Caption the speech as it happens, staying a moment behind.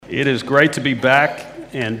It is great to be back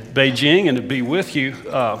in Beijing and to be with you.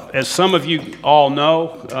 As some of you all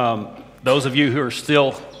know, those of you who are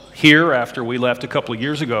still here after we left a couple of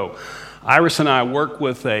years ago, Iris and I work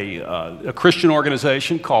with a Christian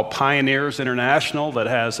organization called Pioneers International that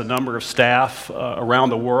has a number of staff around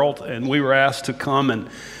the world, and we were asked to come and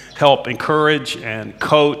help encourage and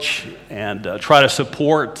coach and try to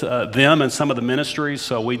support them and some of the ministries.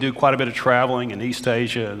 So we do quite a bit of traveling in East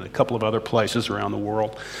Asia and a couple of other places around the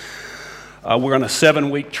world. We're on a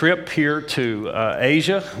 7-week trip here to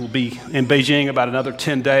Asia. We'll be in Beijing about another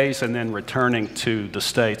 10 days and then returning to the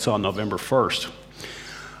States on November 1st.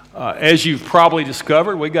 As you've probably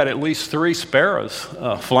discovered, we got at least 3 sparrows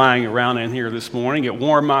flying around in here this morning. It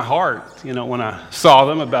warmed my heart, when I saw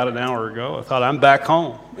them about an hour ago. I thought, I'm back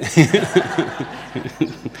home.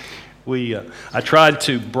 I tried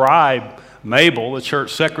to bribe Mabel, the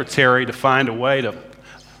church secretary, to find a way to,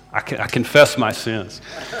 I confess my sins,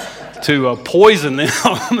 to poison them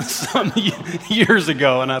some years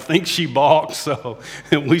ago, and I think she balked, so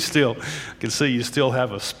we still can see you still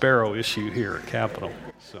have a sparrow issue here at Capitol.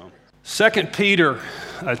 2 Peter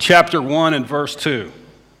chapter 1 and verse 2.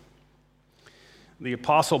 The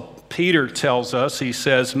Apostle Peter tells us, he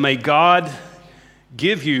says, "May God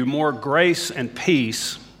give you more grace and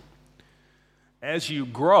peace as you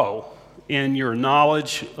grow in your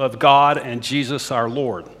knowledge of God and Jesus our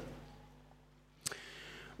Lord."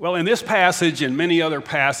 Well, in this passage and many other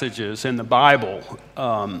passages in the Bible,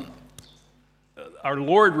 our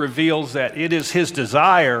Lord reveals that it is His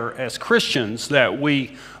desire as Christians that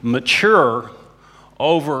we mature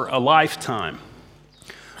over a lifetime.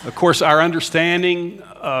 Of course, our understanding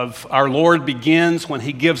of our Lord begins when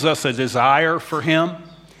He gives us a desire for Him.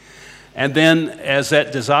 And then as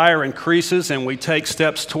that desire increases and we take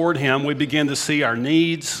steps toward Him, we begin to see our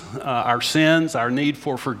needs, our sins, our need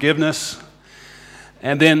for forgiveness.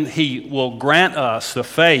 And then He will grant us the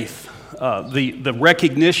faith, the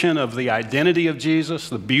recognition of the identity of Jesus,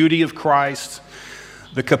 the beauty of Christ,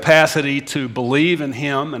 the capacity to believe in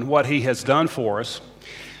Him and what He has done for us.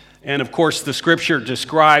 And of course, the Scripture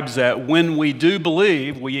describes that when we do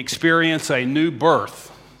believe, we experience a new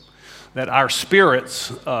birth, that our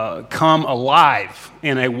spirits come alive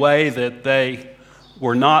in a way that they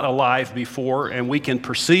were not alive before, and we can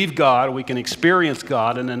perceive God, we can experience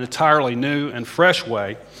God in an entirely new and fresh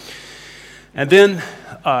way. And then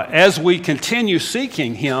as we continue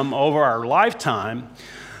seeking Him over our lifetime,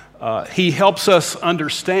 He helps us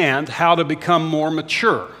understand how to become more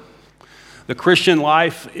mature. The Christian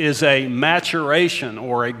life is a maturation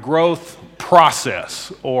or a growth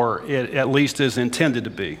process, or it at least is intended to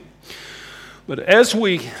be. But as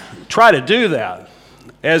we try to do that,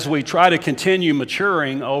 as we try to continue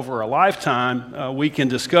maturing over a lifetime, we can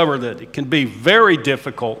discover that it can be very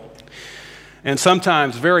difficult and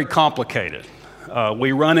sometimes very complicated.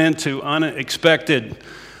 We run into unexpected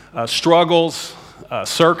struggles,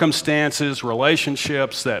 circumstances,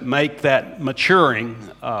 relationships that make that maturing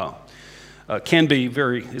can be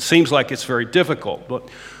it seems like it's very difficult. But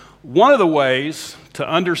one of the ways to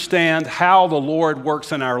understand how the Lord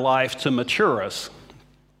works in our life to mature us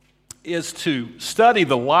is to study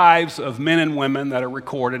the lives of men and women that are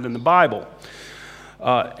recorded in the Bible.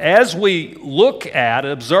 As we look at,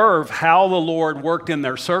 observe how the Lord worked in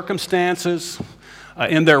their circumstances,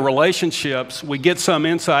 in their relationships, we get some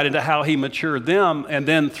insight into how He matured them, and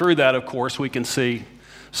then through that, of course, we can see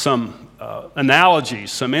some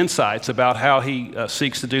analogies, some insights about how He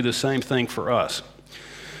seeks to do the same thing for us.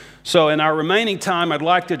 So in our remaining time, I'd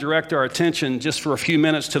like to direct our attention just for a few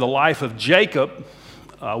minutes to the life of Jacob,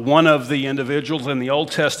 one of the individuals in the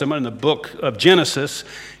Old Testament in the book of Genesis.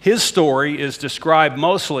 His story is described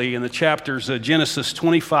mostly in the chapters of Genesis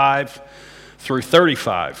 25 through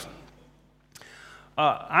 35.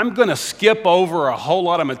 I'm going to skip over a whole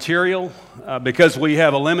lot of material because we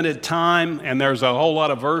have a limited time and there's a whole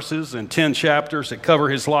lot of verses and 10 chapters that cover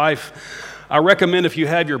his life. I recommend if you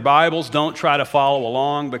have your Bibles, don't try to follow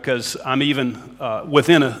along because I'm even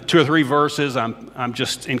within 2 or 3 verses, I'm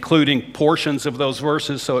just including portions of those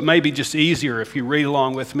verses. So it may be just easier if you read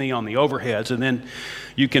along with me on the overheads, and then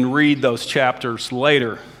you can read those chapters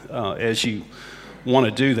later as you want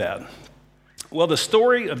to do that. Well, the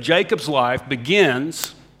story of Jacob's life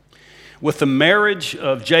begins with the marriage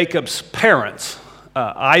of Jacob's parents,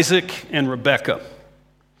 Isaac and Rebekah.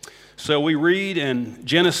 So we read in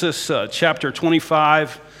Genesis chapter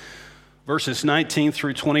 25, verses 19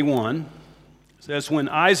 through 21. It says, "When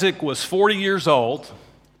Isaac was 40 years old,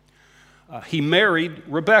 he married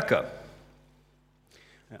Rebekah.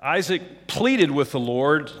 Isaac pleaded with the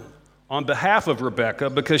Lord on behalf of Rebekah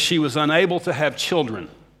because she was unable to have children.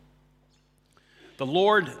 the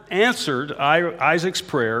Lord answered Isaac's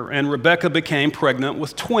prayer, and Rebekah became pregnant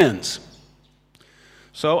with twins.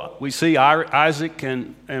 So we see Isaac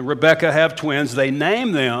and Rebekah have twins. They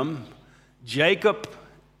name them Jacob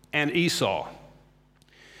and Esau.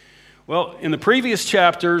 Well, in the previous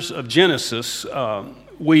chapters of Genesis,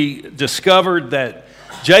 we discovered that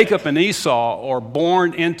Jacob and Esau are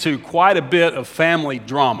born into quite a bit of family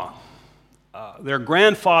drama. Their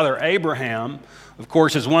grandfather Abraham, of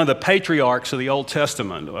course, is one of the patriarchs of the Old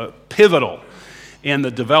Testament, pivotal in the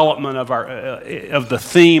development of the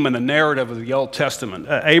theme and the narrative of the Old Testament.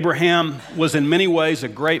 Abraham was in many ways a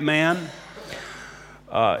great man.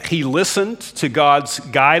 He listened to God's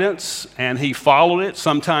guidance and he followed it,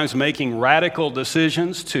 sometimes making radical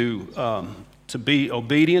decisions to be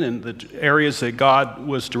obedient in the areas that God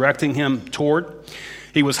was directing him toward.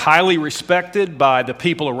 He was highly respected by the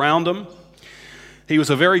people around him. He was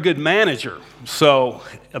a very good manager, so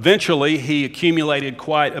eventually he accumulated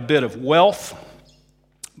quite a bit of wealth.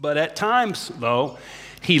 But at times, though,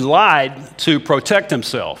 he lied to protect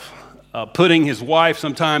himself, putting his wife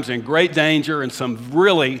sometimes in great danger in some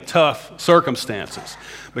really tough circumstances,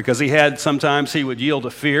 because sometimes he would yield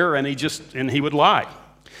to fear and he would lie.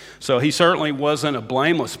 So he certainly wasn't a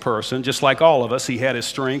blameless person, just like all of us. He had his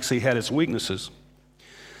strengths, he had his weaknesses.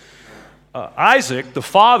 Isaac, the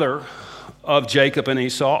father of Jacob and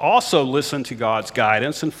Esau, also listened to God's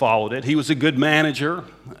guidance and followed it. He was a good manager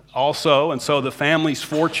also, and so the family's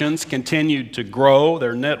fortunes continued to grow,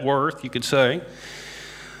 their net worth, you could say.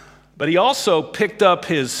 But he also picked up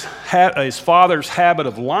his father's habit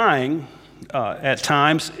of lying at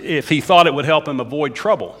times if he thought it would help him avoid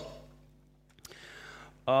trouble.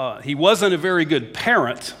 He wasn't a very good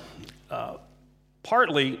parent,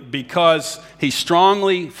 partly because he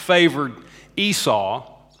strongly favored Esau,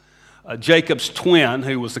 Jacob's twin,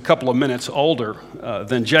 who was a couple of minutes older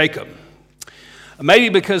than Jacob. Maybe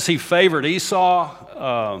because he favored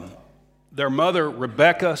Esau, their mother,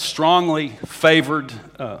 Rebekah, strongly favored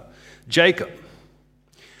Jacob.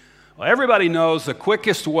 Well, everybody knows the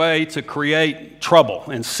quickest way to create trouble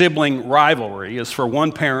and sibling rivalry is for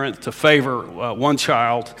one parent to favor one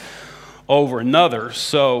child over another.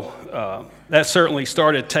 So that certainly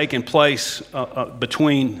started taking place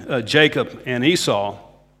between Jacob and Esau.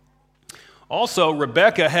 Also,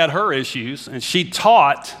 Rebekah had her issues, and she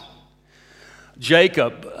taught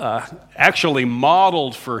Jacob, actually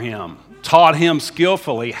modeled for him, taught him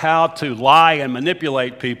skillfully how to lie and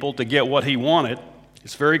manipulate people to get what he wanted.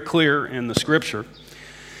 It's very clear in the scripture.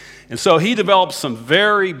 And so he develops some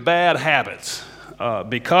very bad habits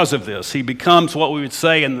because of this. He becomes what we would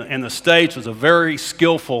say in the States was a very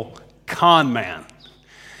skillful con man.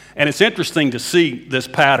 And it's interesting to see this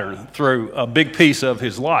pattern through a big piece of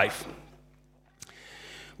his life.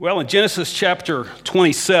 Well, in Genesis chapter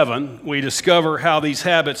 27, we discover how these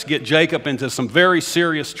habits get Jacob into some very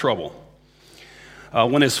serious trouble.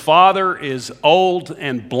 When his father is old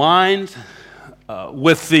and blind,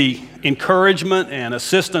 with the encouragement and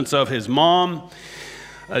assistance of his mom,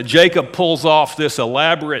 Jacob pulls off this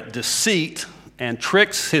elaborate deceit and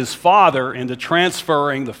tricks his father into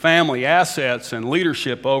transferring the family assets and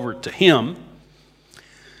leadership over to him.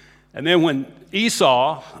 And then when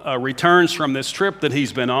Esau returns from this trip that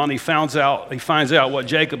he's been on, he finds out what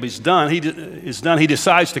Jacob has done. He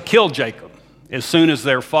decides to kill Jacob as soon as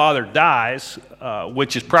their father dies,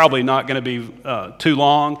 which is probably not going to be too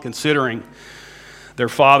long, considering their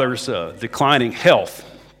father's declining health.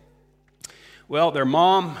 Well, their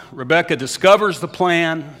mom, Rebekah, discovers the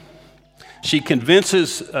plan. She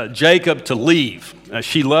convinces Jacob to leave.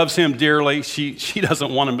 She loves him dearly. She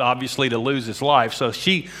doesn't want him, obviously, to lose his life. So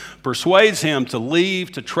she persuades him to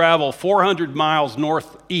leave, to travel 400 miles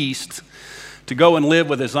northeast to go and live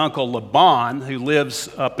with his uncle Laban, who lives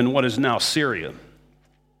up in what is now Syria.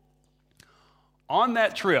 On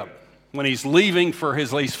that trip, when he's fleeing for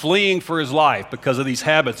his life because of these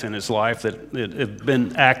habits in his life that have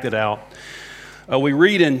been acted out, we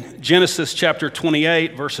read in Genesis chapter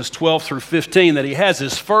 28, verses 12 through 15, that he has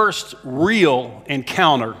his first real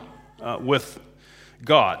encounter with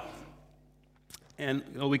God. And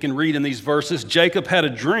we can read in these verses, Jacob had a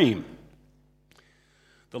dream.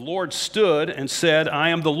 The Lord stood and said, I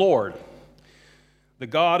am the Lord, the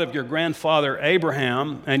God of your grandfather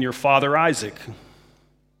Abraham and your father Isaac.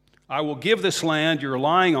 I will give this land you're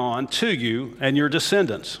lying on to you and your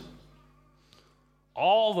descendants.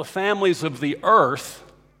 All the families of the earth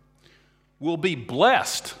will be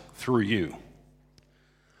blessed through you.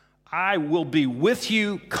 I will be with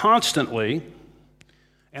you constantly,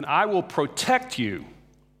 and I will protect you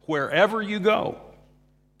wherever you go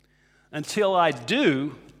until I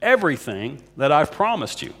do everything that I've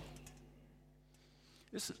promised you.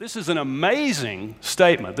 This is an amazing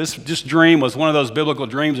statement. This dream was one of those biblical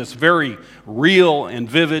dreams that's very real and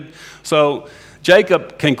vivid. So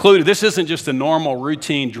Jacob concluded this isn't just a normal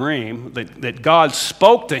routine dream, that God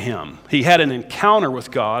spoke to him. He had an encounter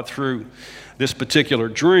with God through this particular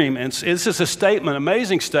dream. And this is a statement,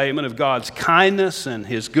 amazing statement of God's kindness and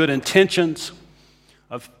his good intentions,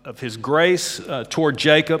 of his grace toward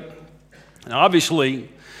Jacob. And obviously,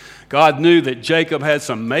 God knew that Jacob had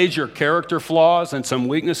some major character flaws and some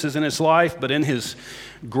weaknesses in his life, but in his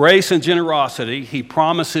grace and generosity, he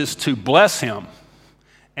promises to bless him,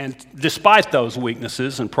 and despite those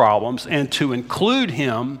weaknesses and problems, and to include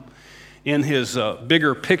him in his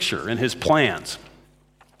bigger picture, in his plans.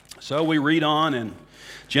 So we read on in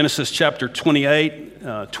Genesis chapter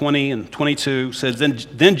 28, 20 and 22, says,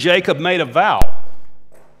 Then Jacob made a vow,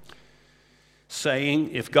 saying,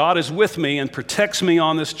 if God is with me and protects me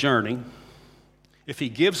on this journey, if he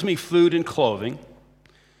gives me food and clothing,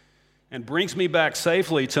 and brings me back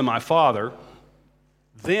safely to my father,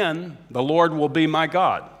 then the Lord will be my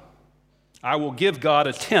God. I will give God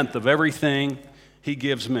 1/10 of everything he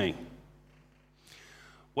gives me.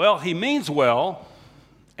 Well, he means well,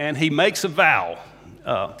 and he makes a vow.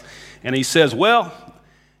 And he says, well,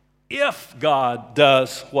 if God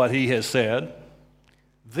does what he has said,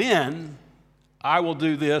 then I will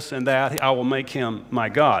do this and that. I will make him my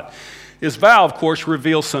God. His vow, of course,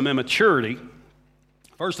 reveals some immaturity.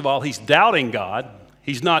 First of all, he's doubting God.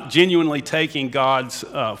 He's not genuinely taking God's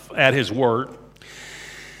at his word.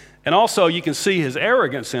 And also, you can see his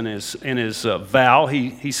arrogance in his vow.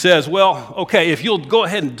 He says, well, okay, if you'll go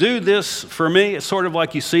ahead and do this for me, it's sort of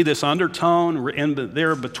like you see this undertone in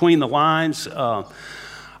there between the lines.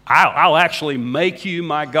 I'll actually make you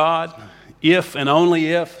my God. If and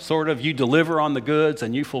only if, sort of, you deliver on the goods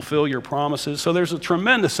and you fulfill your promises. So there's a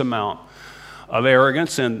tremendous amount of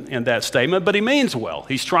arrogance in that statement, but he means well.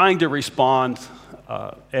 He's trying to respond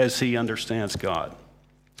as he understands God.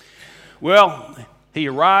 Well, he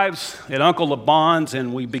arrives at Uncle Laban's,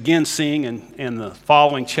 and we begin seeing in the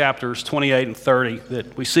following chapters, 28 and 30,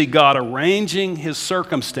 that we see God arranging his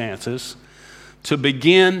circumstances to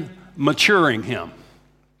begin maturing him.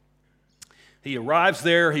 He arrives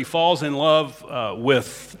there, he falls in love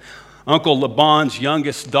with Uncle Laban's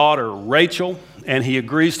youngest daughter, Rachel, and he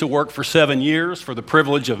agrees to work for 7 years for the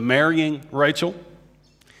privilege of marrying Rachel.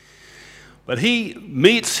 But he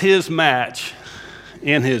meets his match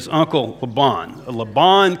in his Uncle Laban.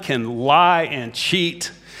 Laban can lie and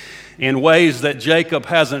cheat in ways that Jacob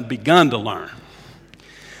hasn't begun to learn.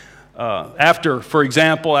 For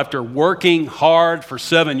example, after working hard for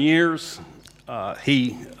 7 years,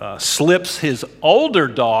 he slips his older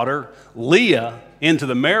daughter, Leah, into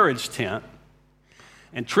the marriage tent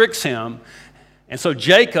and tricks him. And so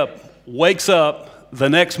Jacob wakes up the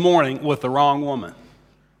next morning with the wrong woman.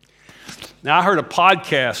 Now, I heard a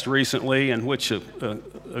podcast recently in which a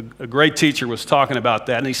great teacher was talking about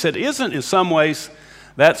that. And he said, isn't in some ways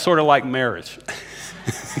that sort of like marriage?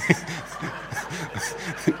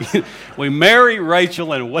 We marry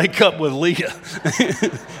Rachel and wake up with Leah.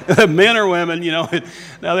 Men or women, Now,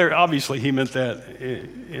 obviously he meant that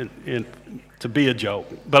to be a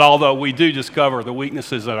joke. But although we do discover the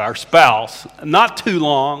weaknesses of our spouse not too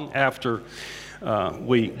long after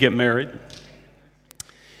we get married.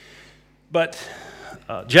 But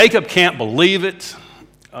Jacob can't believe it.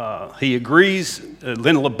 He agrees.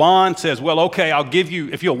 Then Laban says, well, okay, I'll give you,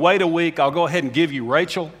 if you'll wait a week, I'll go ahead and give you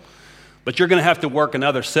Rachel. But you're going to have to work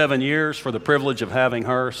another 7 years for the privilege of having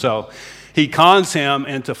her. So he cons him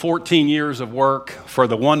into 14 years of work for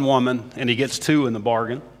the one woman, and he gets 2 in the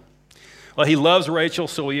bargain. Well, he loves Rachel,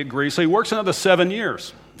 so he agrees. So he works another 7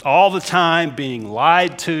 years, all the time being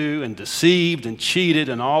lied to and deceived and cheated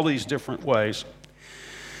in all these different ways.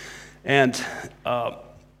 And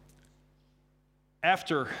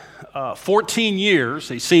after 14 years,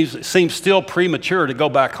 he seems still premature to go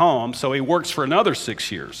back home, so he works for another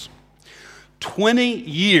 6 years. 20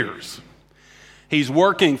 years he's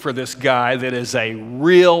working for this guy that is a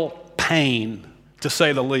real pain, to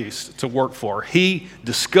say the least, to work for. He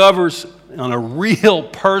discovers in a real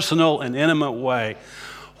personal and intimate way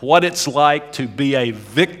what it's like to be a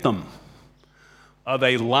victim of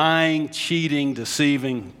a lying, cheating,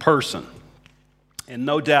 deceiving person. And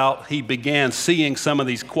no doubt he began seeing some of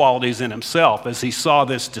these qualities in himself as he saw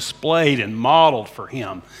this displayed and modeled for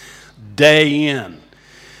him day in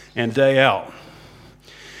and day out.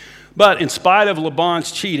 But in spite of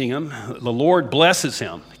Laban's cheating him, the Lord blesses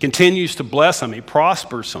him. He continues to bless him. He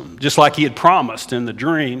prospers him, just like he had promised in the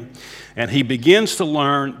dream. And he begins to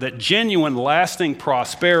learn that genuine, lasting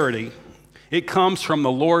prosperity It comes from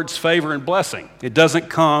the Lord's favor and blessing. It doesn't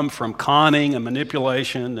come from conning and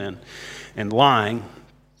manipulation and lying.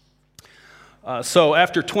 So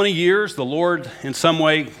after 20 years, the Lord in some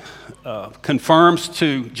way confirms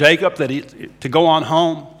to Jacob to go on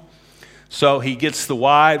home. So he gets the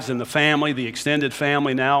wives and the family, the extended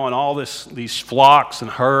family now, and all these flocks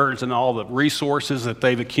and herds and all the resources that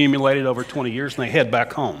they've accumulated over 20 years, and they head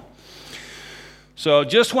back home. So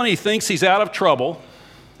just when he thinks he's out of trouble,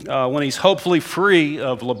 when he's hopefully free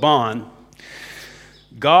of Laban,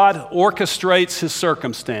 God orchestrates his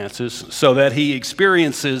circumstances so that he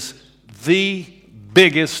experiences the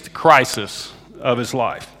biggest crisis of his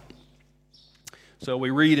life. So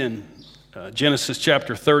we read in Genesis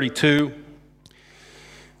chapter 32,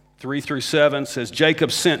 3-7 says,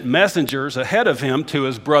 Jacob sent messengers ahead of him to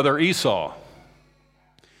his brother Esau.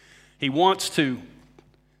 He wants to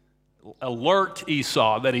alert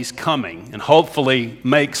Esau that he's coming and hopefully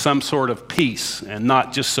make some sort of peace and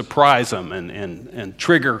not just surprise him and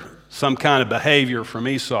trigger some kind of behavior from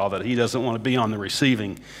Esau that he doesn't want to be on the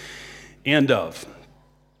receiving end of.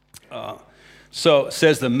 So it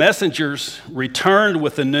says the messengers returned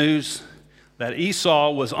with the news that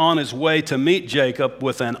Esau was on his way to meet Jacob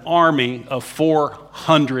with an army of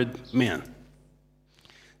 400 men.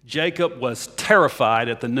 Jacob was terrified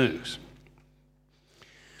at the news.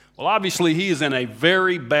 Well, obviously, he is in a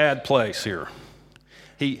very bad place here.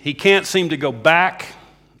 He can't seem to go back.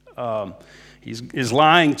 His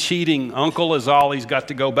lying, cheating uncle is all he's got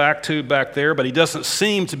to go back to back there, but he doesn't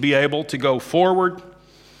seem to be able to go forward.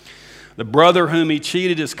 The brother whom he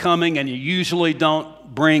cheated is coming, and you usually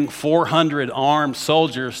don't bring 400 armed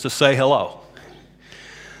soldiers to say hello.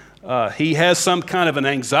 He has some kind of an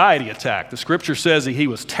anxiety attack. The scripture says he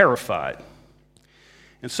was terrified.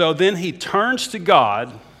 And so then he turns to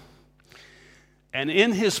God, and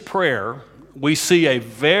in his prayer, we see a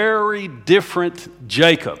very different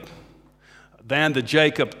Jacob than the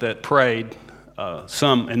Jacob that prayed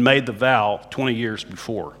and made the vow 20 years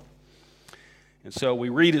before. And so we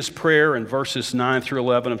read his prayer in verses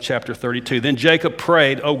 9-11 of chapter 32. Then Jacob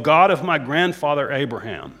prayed, O God of my grandfather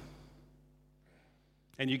Abraham.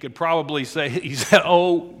 And you could probably say, he said,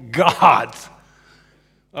 O God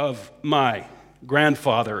of my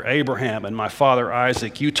grandfather Abraham and my father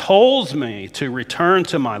Isaac, you told me to return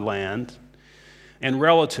to my land and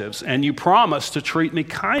relatives, and you promised to treat me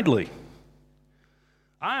kindly.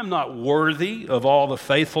 I am not worthy of all the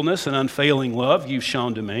faithfulness and unfailing love you've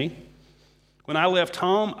shown to me. When I left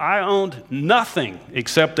home, I owned nothing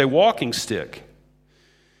except a walking stick.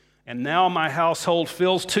 And now my household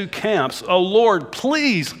fills 2 camps. Oh Lord,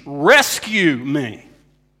 please rescue me.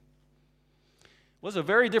 It was a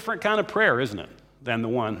very different kind of prayer, isn't it, than the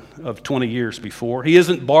one of 20 years before. He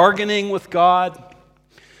isn't bargaining with God.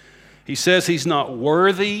 He says he's not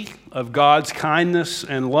worthy of God's kindness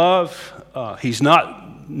and love. He's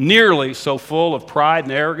not nearly so full of pride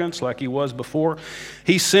and arrogance like he was before.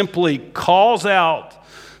 He simply calls out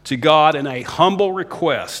to God in a humble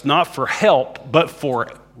request, not for help, but for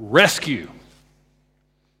rescue.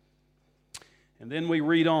 And then we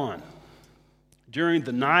read on. During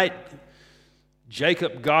the night,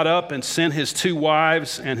 Jacob got up and sent his 2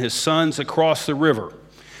 wives and his sons across the river.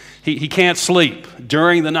 He can't sleep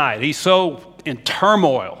during the night. He's so in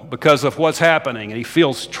turmoil because of what's happening, and he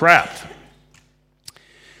feels trapped.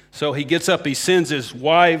 So he gets up, he sends his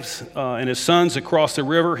wives and his sons across the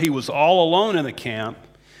river. He was all alone in the camp,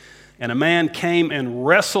 and a man came and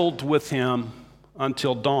wrestled with him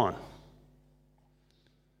until dawn.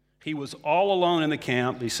 He was all alone in the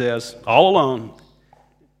camp, he says, all alone.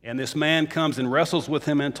 And this man comes and wrestles with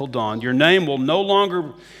him until dawn. Your name will no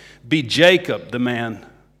longer be Jacob, the man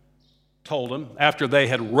told him, after they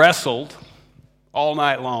had wrestled all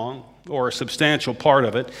night long, or a substantial part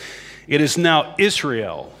of it. It is now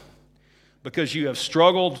Israel, because you have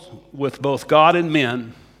struggled with both God and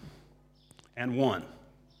men and won.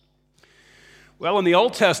 Well, in the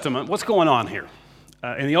Old Testament, what's going on here?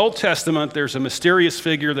 In the Old Testament, there's a mysterious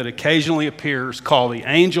figure that occasionally appears called the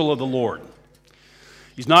angel of the Lord.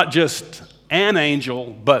 He's not just an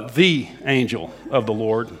angel, but the angel of the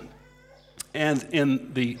Lord. And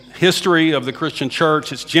in the history of the Christian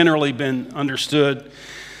church, it's generally been understood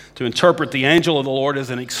to interpret the angel of the Lord as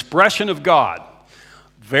an expression of God.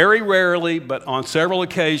 Very rarely, but on several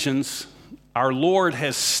occasions, our Lord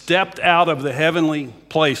has stepped out of the heavenly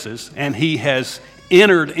places and he has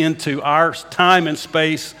entered into our time and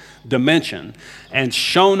space dimension and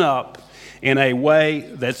shown up in a way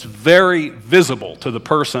that's very visible to the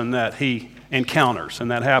person that he encounters.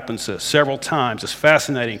 And that happens several times. It's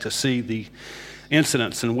fascinating to see the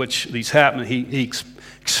incidents in which these happen. He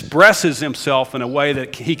expresses himself in a way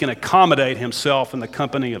that he can accommodate himself in the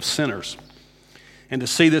company of sinners. And to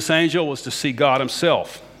see this angel was to see God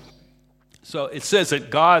himself. So it says that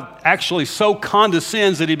God actually so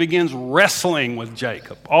condescends that he begins wrestling with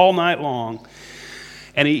Jacob all night long.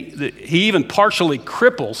 And he even partially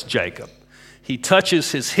cripples Jacob. He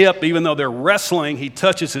touches his hip, even though they're wrestling, he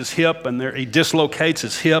touches his hip and he dislocates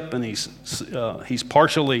his hip, and he's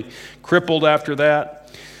partially crippled after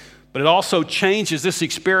that. But it also changes, this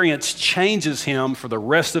experience changes him for the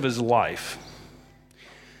rest of his life.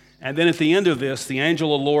 And then at the end of this, the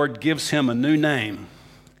angel of the Lord gives him a new name,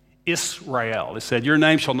 Israel. It said, your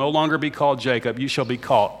name shall no longer be called Jacob, you shall be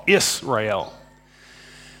called Israel.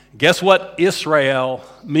 Guess what Israel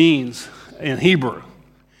means in Hebrew?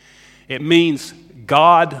 It means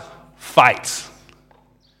God fights.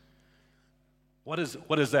 What is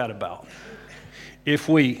that about? If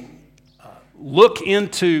we look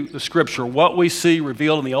into the Scripture, what we see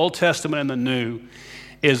revealed in the Old Testament and the New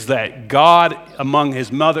is that God, among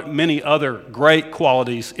his many other great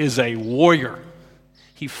qualities, is a warrior.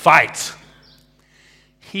 He fights.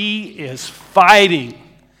 He is fighting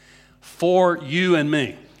for you and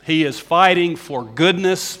me. He is fighting for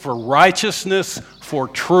goodness, for righteousness, for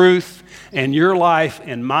truth in your life,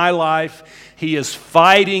 in my life. He is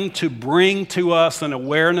fighting to bring to us an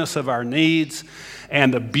awareness of our needs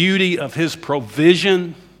and the beauty of his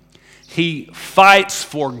provision. He fights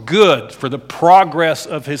for good, for the progress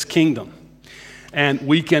of his kingdom. And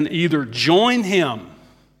we can either join him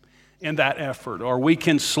in that effort, or we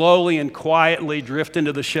can slowly and quietly drift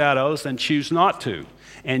into the shadows and choose not to,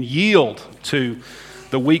 and yield to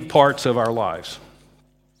the weak parts of our lives.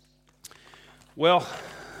 Well,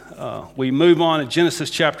 we move on to Genesis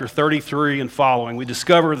chapter 33 and following. We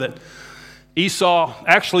discover that Esau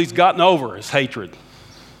actually has gotten over his hatred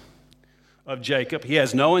of Jacob. He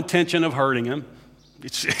has no intention of hurting him.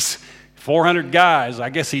 It's 400 guys. I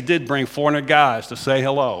guess he did bring 400 guys to say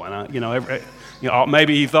hello. And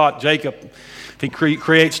maybe he thought, Jacob, if he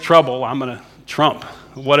creates trouble, I'm going to trump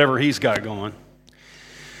whatever he's got going.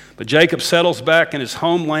 But Jacob settles back in his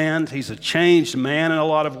homeland. He's a changed man in a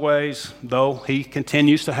lot of ways, though he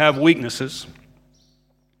continues to have weaknesses.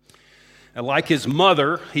 And like his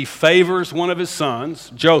mother, he favors one of his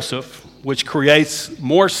sons, Joseph, which creates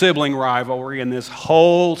more sibling rivalry and this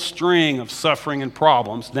whole string of suffering and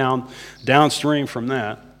problems downstream from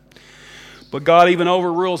that. But God even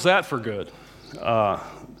overrules that for good.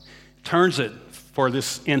 Turns it for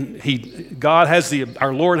this.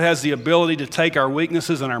 Our Lord has the ability to take our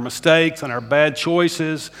weaknesses and our mistakes and our bad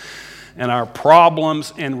choices and our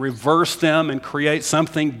problems and reverse them and create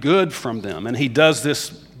something good from them. And he does this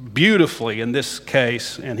beautifully in this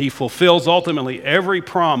case, and he fulfills ultimately every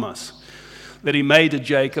promise that he made to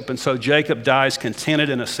Jacob, and so Jacob dies contented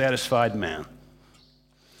and a satisfied man.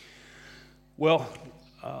 Well,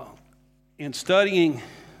 in studying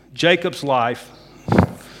Jacob's life,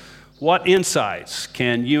 what insights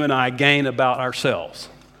can you and I gain about ourselves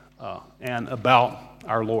and about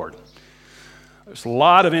our Lord? There's a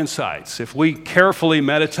lot of insights. If we carefully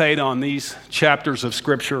meditate on these chapters of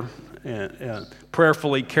Scripture and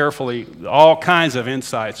prayerfully, carefully, all kinds of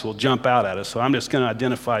insights will jump out at us. So I'm just going to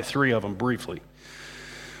identify 3 of them briefly.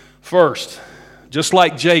 First, just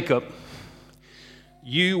like Jacob,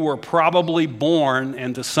 you were probably born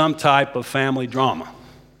into some type of family drama.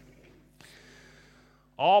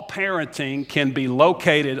 All parenting can be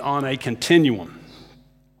located on a continuum.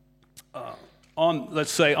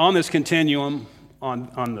 Let's say on this continuum,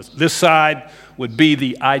 on this side would be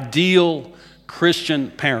the ideal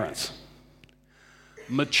Christian parents.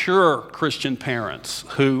 Mature Christian parents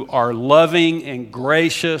who are loving and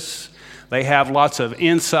gracious. They have lots of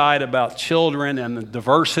insight about children and the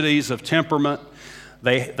diversities of temperament.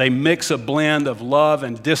 They mix a blend of love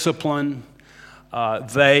and discipline.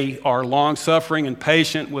 They are long-suffering and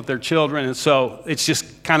patient with their children. And so it's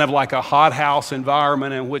just kind of like a hothouse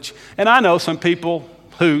environment in which, and I know some people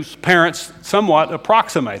whose parents somewhat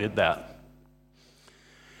approximated that.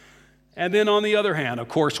 And then on the other hand, of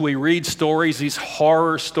course, we read stories, these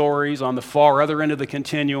horror stories on the far other end of the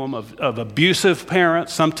continuum of abusive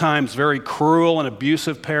parents, sometimes very cruel and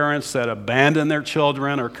abusive parents that abandon their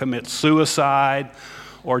children or commit suicide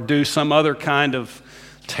or do some other kind of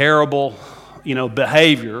terrible,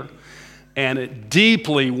 behavior, and it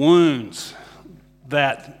deeply wounds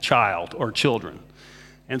that child or children.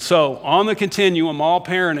 And so on the continuum, all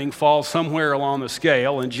parenting falls somewhere along the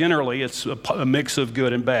scale, and generally it's a mix of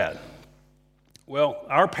good and bad. Well,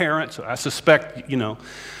 our parents, I suspect,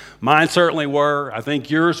 mine certainly were. I think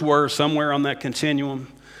yours were somewhere on that continuum.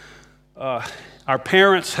 Our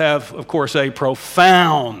parents have, of course, a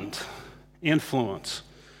profound influence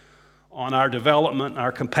on our development,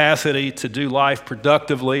 our capacity to do life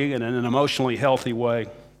productively and in an emotionally healthy way.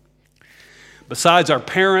 Besides our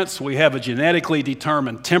parents, we have a genetically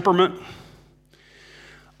determined temperament.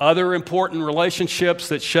 Other important relationships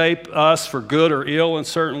that shape us for good or ill in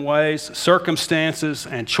certain ways, circumstances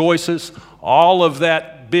and choices, all of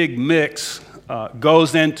that big mix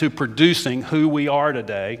goes into producing who we are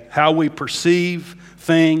today, how we perceive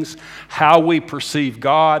things, how we perceive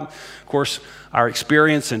God. Of course, our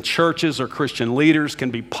experience in churches or Christian leaders can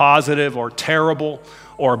be positive or terrible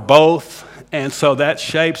or both. And so that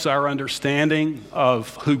shapes our understanding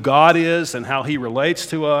of who God is and how He relates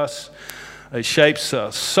to us. It shapes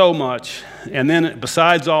so much. And then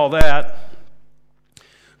besides all that,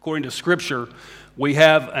 according to Scripture, we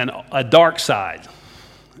have a dark side.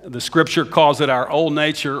 The Scripture calls it our old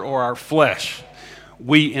nature or our flesh.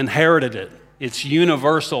 We inherited it. It's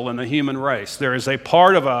universal in the human race. There is a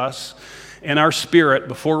part of us in our spirit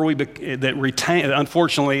that retain.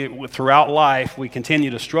 Unfortunately, throughout life, we continue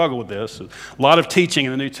to struggle with this. A lot of teaching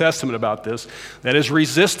in the New Testament about this that is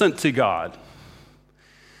resistant to God.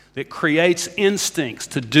 That creates instincts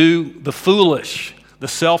to do the foolish, the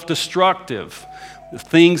self-destructive, the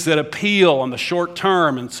things that appeal in the short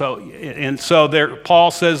term. And so there,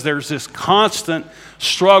 Paul says there's this constant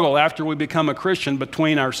struggle after we become a Christian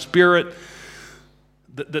between our spirit,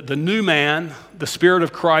 the new man, the Spirit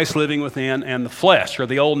of Christ living within, and the flesh, or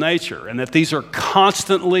the old nature, and that these are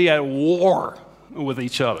constantly at war with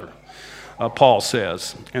each other, Paul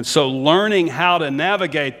says. And so learning how to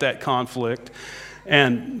navigate that conflict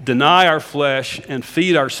and deny our flesh and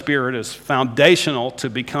feed our spirit is foundational to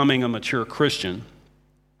becoming a mature Christian.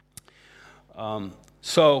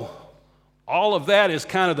 So all of that is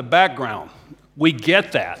kind of the background. We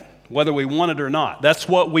get that, whether we want it or not. That's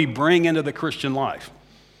what we bring into the Christian life.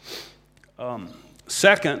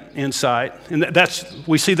 Second insight, and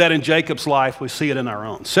we see that in Jacob's life, we see it in our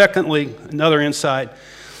own. Secondly, another insight,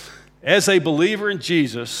 as a believer in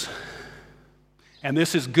Jesus, and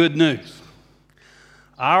this is good news,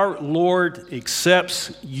 our Lord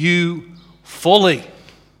accepts you fully,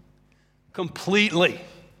 completely.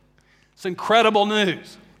 It's incredible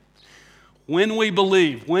news. When we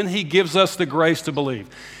believe, when He gives us the grace to believe,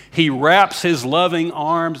 He wraps His loving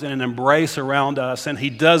arms in an embrace around us, and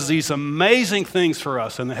He does these amazing things for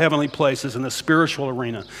us in the heavenly places, in the spiritual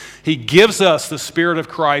arena. He gives us the Spirit of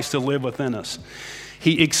Christ to live within us.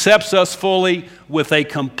 He accepts us fully with a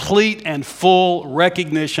complete and full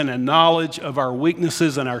recognition and knowledge of our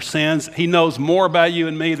weaknesses and our sins. He knows more about you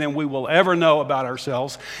and me than we will ever know about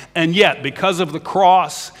ourselves. And yet, because of the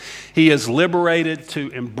cross, He is liberated to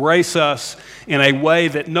embrace us in a way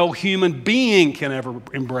that no human being can ever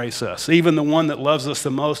embrace us, even the one that loves us the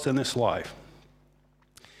most in this life.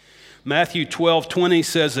 Matthew 12:20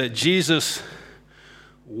 says that Jesus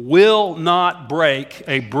will not break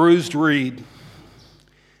a bruised reed,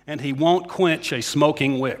 and He won't quench a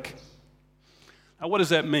smoking wick. Now, what does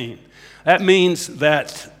that mean? That means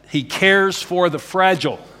that He cares for the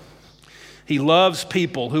fragile. He loves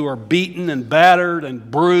people who are beaten and battered and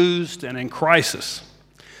bruised and in crisis.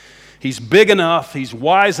 He's big enough, He's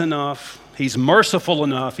wise enough, He's merciful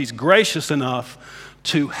enough, He's gracious enough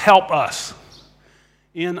to help us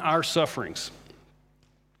in our sufferings.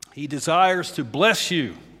 He desires to bless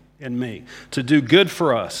you and me, to do good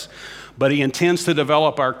for us, but He intends to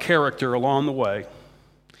develop our character along the way.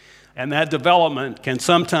 And that development can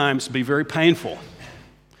sometimes be very painful.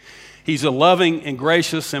 He's a loving and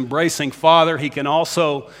gracious, embracing Father. He can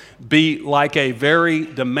also be like a very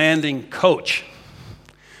demanding coach.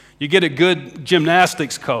 You get a good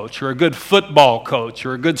gymnastics coach or a good football coach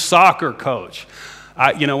or a good soccer coach.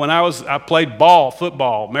 When I played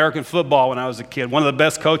football, American football when I was a kid, one of the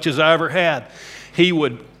best coaches I ever had, he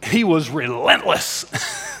was relentless.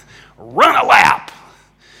 Run a lap,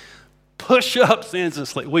 push-ups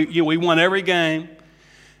endlessly. We won every game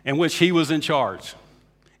in which he was in charge.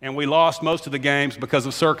 And we lost most of the games because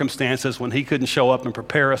of circumstances when he couldn't show up and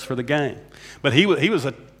prepare us for the game. But he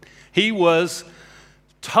was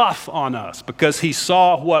tough on us because he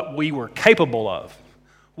saw what we were capable of,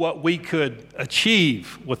 what we could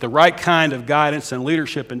achieve with the right kind of guidance and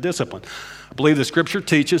leadership and discipline. I believe the Scripture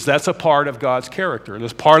teaches that's a part of God's character. It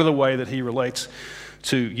is part of the way that He relates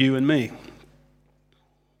to you and me.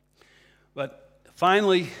 But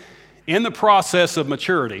finally, in the process of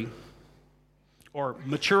maturity, or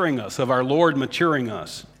maturing us, of our Lord maturing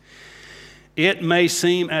us, it may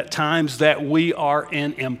seem at times that we are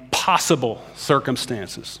in impossible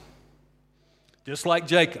circumstances. Just like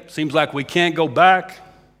Jacob. Seems like we can't go back,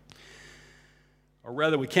 or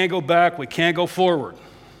rather we can't go back, we can't go forward.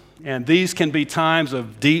 And these can be times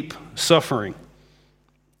of deep suffering.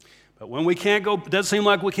 But when we can't go, it doesn't seem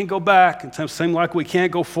like we can go back, it doesn't seem like we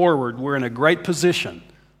can't go forward, we're in a great position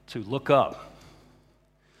to look up,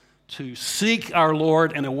 to seek our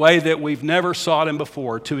Lord in a way that we've never sought Him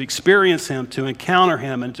before, to experience Him, to encounter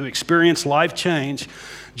Him, and to experience life change,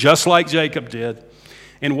 just like Jacob did,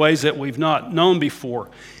 in ways that we've not known before,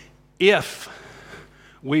 if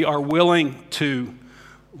we are willing to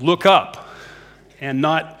look up and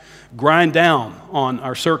not grind down on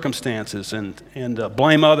our circumstances and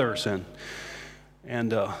blame others and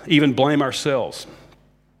even blame ourselves.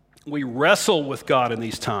 We wrestle with God in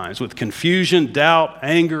these times with confusion, doubt,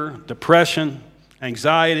 anger, depression,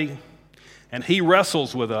 anxiety, and He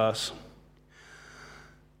wrestles with us.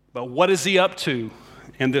 But what is He up to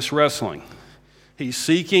in this wrestling? He's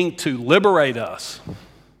seeking to liberate us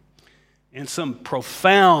in some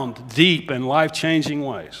profound, deep, and life-changing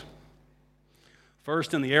ways.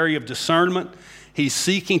 First, in the area of discernment, He's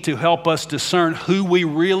seeking to help us discern who we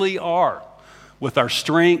really are with our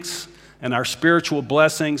strengths and our spiritual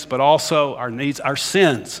blessings, but also our needs, our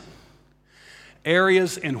sins,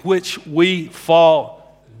 areas in which we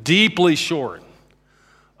fall deeply short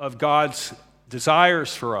of God's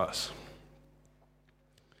desires for us.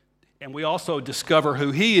 And we also discover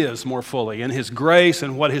who He is more fully in His grace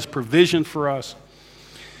and what His provision for us.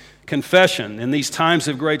 Confession. In these times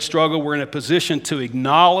of great struggle, we're in a position to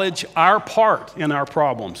acknowledge our part in our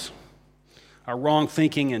problems, our wrong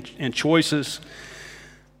thinking and choices,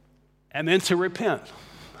 and then to repent.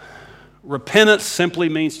 Repentance simply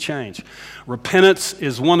means change. Repentance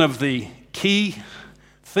is one of the key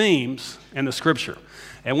themes in the Scripture.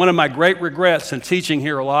 And one of my great regrets in teaching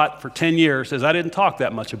here a lot for 10 years is I didn't talk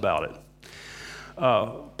that much about it.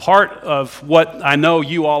 Part of what I know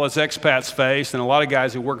you all as expats face, and a lot of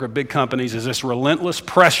guys who work at big companies, is this relentless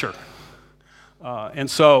pressure. And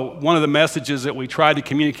so one of the messages that we tried to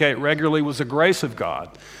communicate regularly was the grace of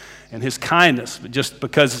God and His kindness, just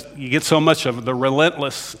because you get so much of the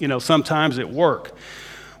relentless, sometimes at work.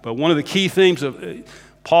 But one of the key themes of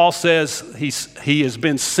Paul says he has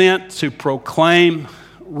been sent to proclaim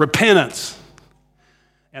repentance.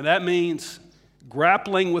 And that means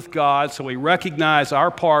grappling with God so we recognize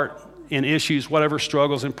our part in issues, whatever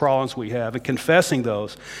struggles and problems we have, and confessing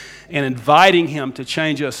those, and inviting Him to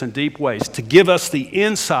change us in deep ways, to give us the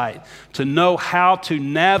insight to know how to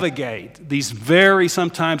navigate these very,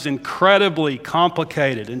 sometimes incredibly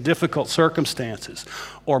complicated and difficult circumstances,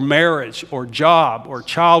 or marriage, or job, or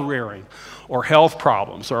child rearing, or health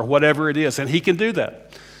problems, or whatever it is. And He can do that.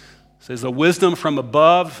 It says the wisdom from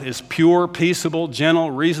above is pure, peaceable,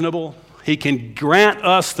 gentle, reasonable. He can grant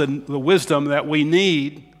us the wisdom that we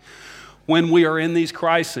need when we are in these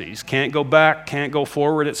crises. Can't go back, can't go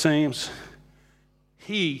forward, it seems.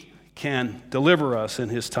 He can deliver us in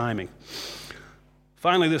His timing.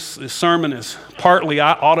 Finally, this sermon is partly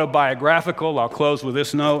autobiographical. I'll close with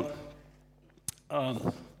this note.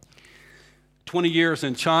 20 years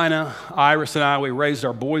in China, Iris and I, we raised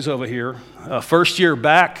our boys over here. First year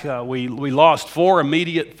back, we lost 4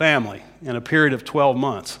 immediate family in a period of 12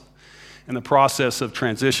 months. In the process of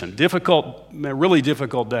transition. Really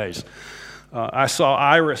difficult days. I saw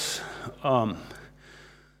Iris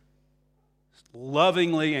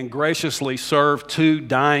lovingly and graciously serve 2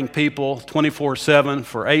 dying people 24/7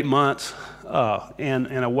 for 8 months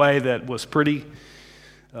in a way that was pretty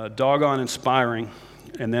doggone inspiring.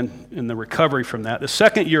 And then in the recovery from that. The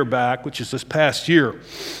second year back, which is this past year,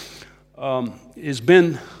 has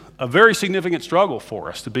been a very significant struggle for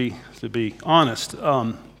us, to be honest.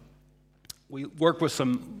 We work with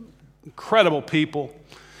some incredible people,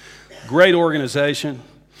 great organization,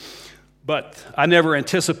 but I never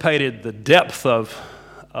anticipated the depth of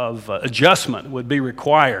adjustment would be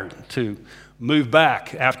required to move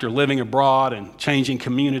back after living abroad and changing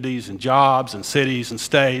communities and jobs and cities and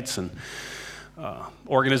states and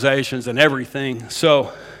organizations and everything.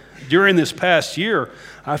 So during this past year,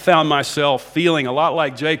 I found myself feeling a lot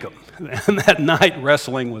like Jacob and that night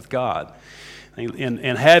wrestling with God.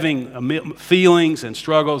 And having feelings and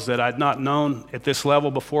struggles that I'd not known at this level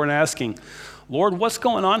before, and asking, Lord, what's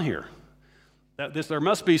going on here? There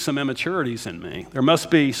must be some immaturities in me. There must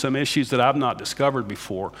be some issues that I've not discovered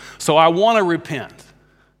before. So I want to repent.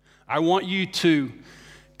 I want you to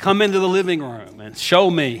come into the living room and show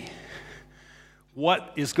me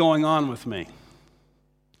what is going on with me.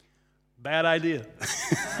 Bad idea.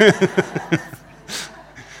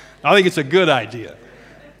 I think it's a good idea.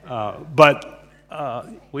 But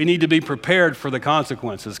we need to be prepared for the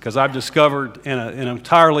consequences, because I've discovered in an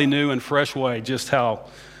entirely new and fresh way just how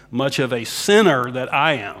much of a sinner that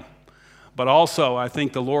I am. But also, I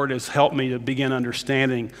think the Lord has helped me to begin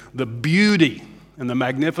understanding the beauty and the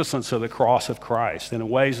magnificence of the cross of Christ in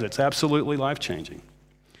ways that's absolutely life-changing.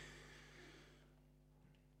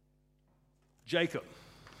 Jacob,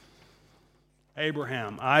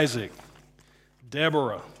 Abraham, Isaac,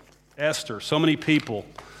 Deborah, Esther, so many people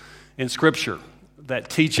in Scripture that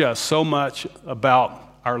teach us so much about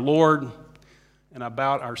our Lord and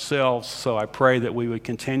about ourselves. So I pray that we would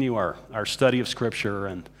continue our study of Scripture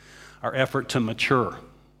and our effort to mature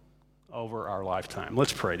over our lifetime.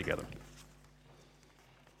 Let's pray together.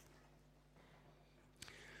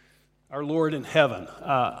 Our Lord in heaven,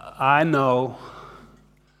 I know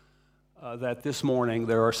that this morning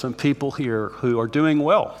there are some people here who are doing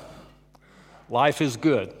well. Life is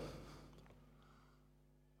good.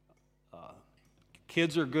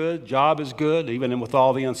 Kids are good, job is good, even with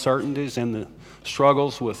all the uncertainties and the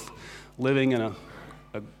struggles with living in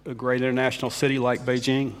a great international city like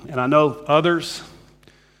Beijing. And I know others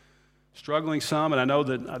struggling some, and I know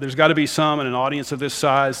that there's got to be some in an audience of this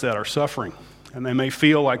size that are suffering, and they may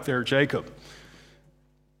feel like they're Jacob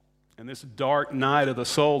and this dark night of the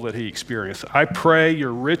soul that he experienced. I pray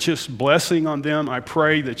your richest blessing on them. I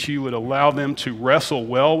pray that you would allow them to wrestle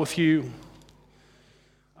well with you.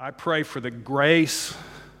 I pray for the grace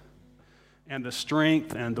and the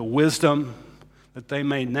strength and the wisdom that they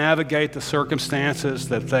may navigate the circumstances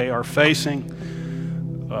that they are facing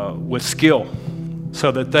with skill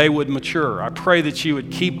so that they would mature. I pray that you would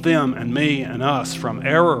keep them and me and us from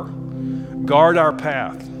error, guard our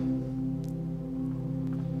path,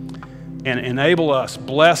 and enable us,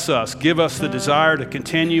 bless us, give us the desire to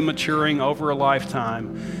continue maturing over a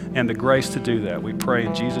lifetime and the grace to do that. We pray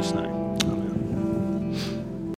in Jesus' name.